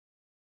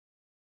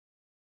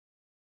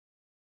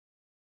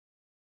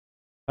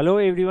Hello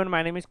everyone,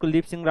 my name is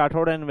Kuldeep Singh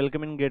Rathod and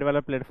welcome in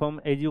GateWallah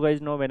platform. As you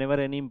guys know, whenever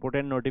any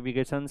important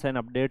notifications and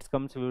updates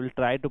comes, we will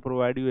try to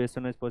provide you as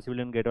soon as possible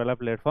in GateWallah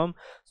platform,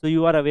 so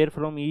you are aware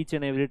from each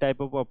and every type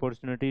of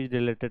opportunities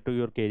related to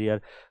your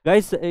career.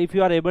 Guys, if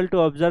you are able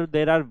to observe,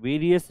 there are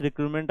various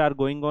recruitment are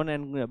going on,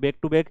 and back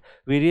to back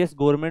various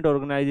government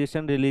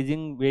organization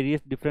releasing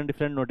various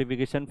different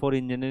notification for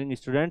engineering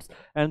students,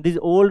 and these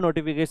all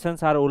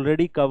notifications are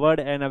already covered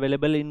and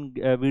available in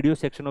video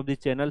section of this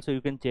channel, so you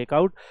can check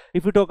out.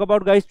 If you talk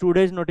about, guys,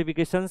 today's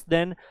notifications,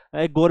 then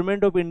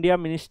Government of India,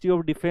 Ministry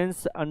of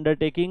Defence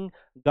undertaking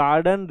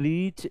Garden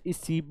Reach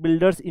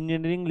Shipbuilders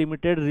Engineering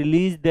Limited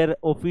released their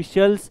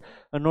officials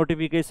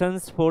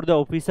notifications for the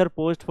officer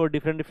post for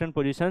different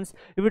positions.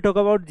 If we talk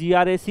about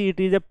GRSE, it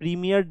is a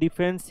premier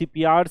defense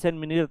shipyards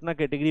and mini ratna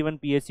category 1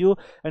 PSU.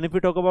 And if we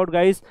talk about,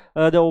 guys,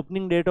 the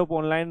opening date of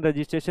online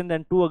registration,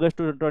 then 2 August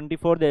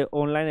 2024 the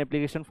online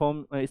application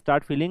form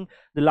start filling.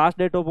 The last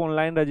date of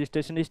online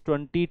registration is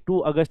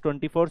 22 August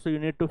 24, so you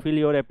need to fill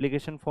your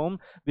application form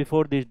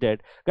before this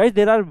date. Guys,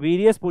 there are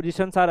various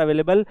positions are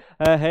available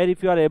here.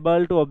 If you are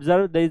able to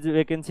observe, these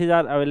vacancies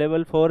are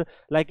available for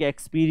like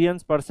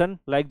experienced person,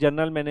 like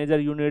general manager,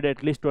 you need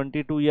at least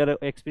 22-year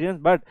experience,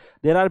 but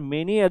there are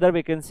many other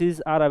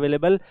vacancies are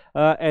available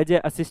as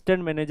a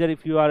assistant manager.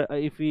 If you are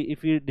if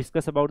we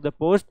discuss about the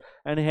post,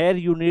 and here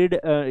you need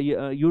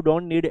you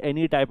don't need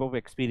any type of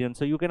experience,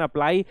 so you can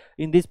apply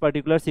in this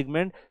particular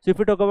segment. So if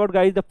you talk about,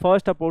 guys, the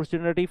first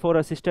opportunity for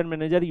assistant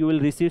manager, you will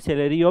receive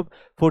salary of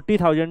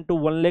 40,000 to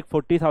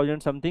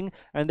 1,40,000 something,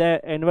 and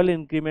the annual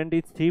increment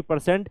is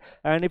 3%.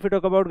 And if you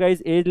talk about,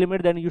 guys, age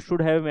limit, then you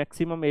should have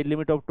maximum age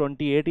limit of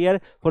 28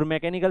 year. For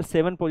mechanical,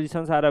 7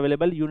 positions are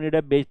available. You need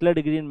a bachelor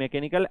degree in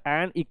mechanical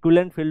and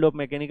equivalent field of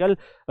mechanical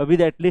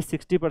with at least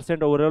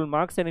 60% overall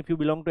marks, and if you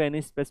belong to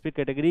any specific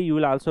category, you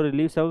will also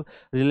relieve some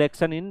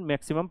relaxation in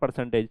maximum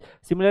percentage.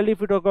 Similarly,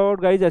 if you talk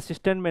about, guys,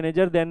 assistant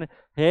manager, then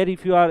here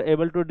if you are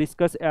able to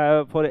discuss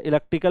for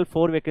electrical,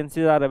 4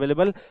 vacancies are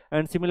available,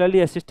 and similarly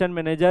assistant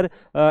manager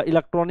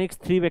electronics,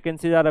 3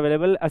 vacancies are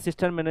available.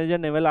 Assistant manager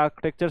naval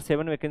architecture,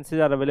 7 vacancies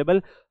are available.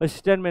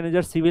 Assistant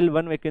manager civil,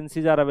 1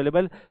 vacancies are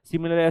available.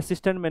 Similarly,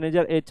 assistant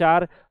manager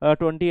HR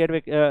 28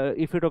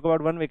 if you talk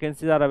about 1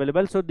 vacancies are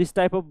available. So this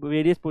type of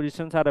various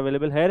positions are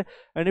available here.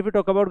 And if you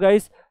talk about,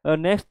 guys,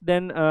 next,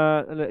 then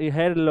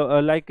here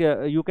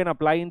you can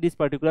apply in these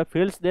particular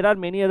fields. There are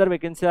many other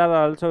vacancies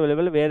are also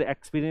available where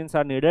experience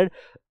are needed.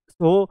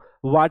 So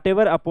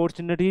whatever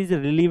opportunity is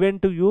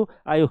relevant to you,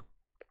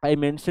 I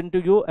mentioned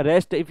to you.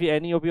 Rest, if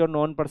any of your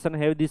known person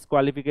have these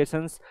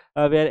qualifications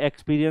where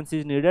experience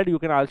is needed, you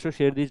can also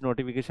share this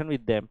notification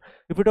with them.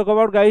 If you talk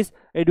about, guys,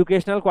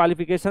 educational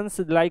qualifications,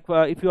 like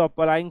if you are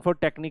applying for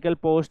technical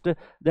post,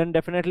 then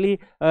definitely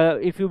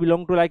if you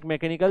belong to like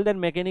mechanical, then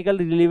mechanical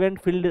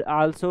relevant field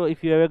also,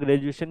 if you have a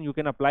graduation, you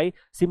can apply.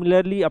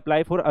 Similarly,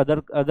 apply for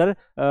other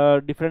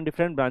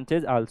different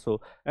branches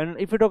also. And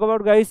if you talk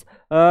about, guys,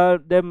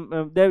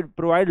 they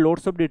provide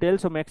lots of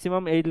details. So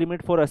maximum age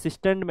limit for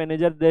assistant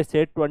manager, they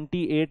said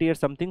 28 years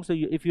something. So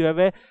if you have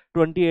a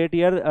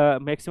 28-year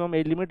maximum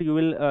age limit,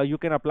 you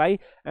can apply.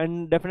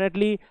 And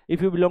definitely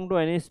if you belong to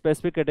any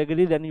specific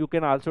category, then you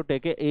can also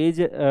take a age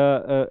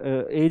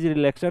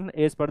relaxation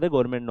as per the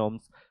government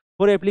norms.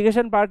 For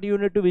application part, you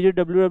need to visit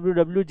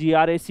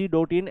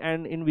www.grse.in,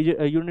 and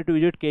you need to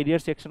visit career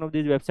section of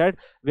this website,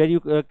 where you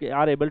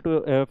are able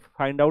to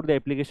find out the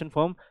application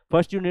form.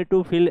 First, you need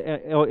to fill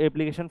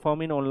application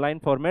form in online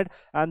format,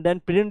 and then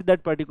print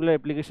that particular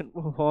application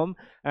form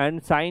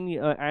and sign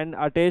and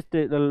attach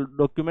the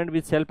document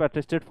with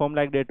self-attested form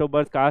like date of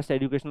birth, caste,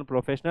 educational,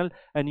 professional,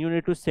 and you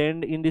need to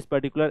send in this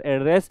particular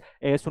address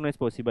as soon as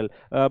possible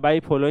by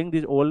following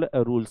these all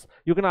rules.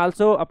 You can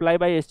also apply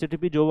by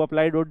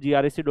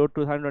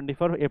http://jobapply.grse.2024.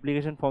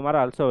 application form are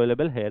also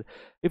available here.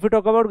 If you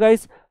talk about,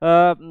 guys,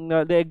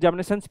 the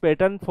examinations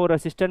pattern for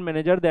assistant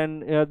manager,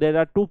 then there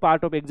are 2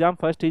 part of exam.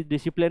 First is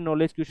discipline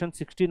knowledge question,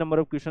 60 number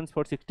of questions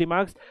for 60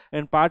 marks,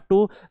 and part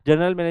 2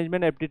 general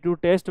management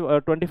aptitude test,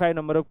 25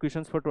 number of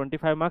questions for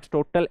 25 marks,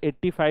 total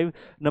 85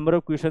 number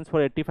of questions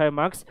for 85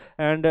 marks,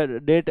 and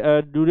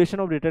duration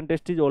of written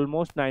test is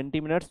almost 90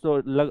 minutes.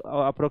 So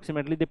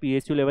approximately the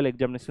PSU level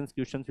examinations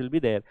questions will be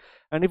there.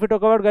 And if you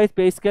talk about, guys,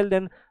 pay scale,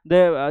 then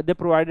they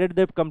provided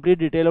the complete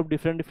detail of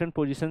different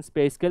positions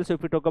pay scale. So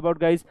if you talk about,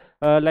 guys,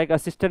 like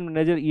assistant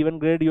manager even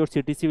grade, your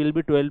CTC will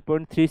be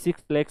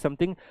 12.36 lakh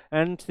something,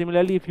 and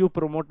similarly if you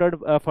promoted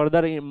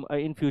further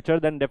in future,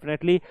 then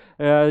definitely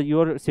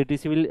your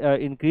CTC will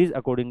increase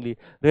accordingly.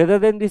 Rather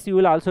than this, you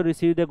will also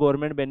receive the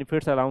government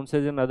benefits,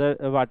 allowances, and other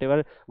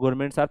whatever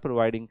governments are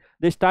providing.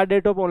 The start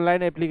date of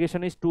online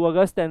application is 2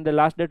 August, and the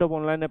last date of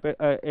online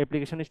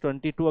application is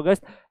 22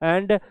 August,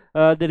 and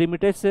the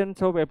remittance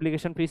of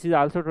application fees is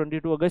also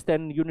 22 August,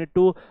 and you need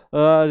to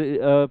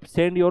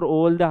send your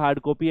all the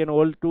hard copy and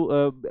all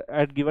to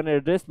at given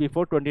address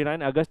before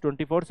 29 August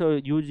 24. So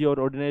use your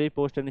ordinary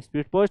post and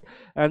speed post,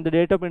 and the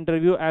date of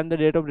interview and the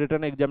date of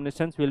written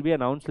examinations will be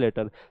announced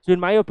later. So in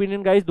my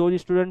opinion guys, those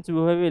students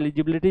who have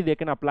eligibility, they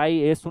can apply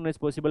as soon as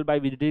possible by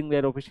visiting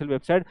their official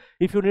website.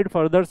 If you need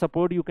further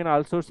support, you can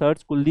also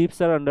search Kuldeep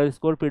sir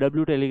underscore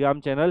PW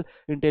Telegram channel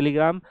in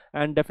Telegram,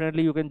 and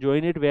definitely you can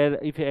join it, where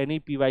if any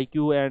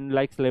PYQ and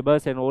like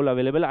syllabus and all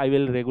available, I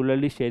will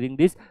regularly sharing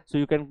this. So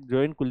you can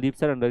join Kuldeep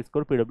sir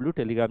underscore PW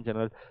Telegram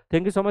channel.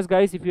 Thank you so much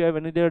guys. If you have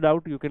any other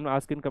doubt, you can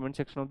ask in comment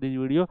section of this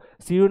video.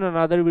 See you in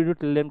another video.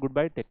 Till then,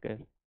 goodbye, take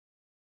care.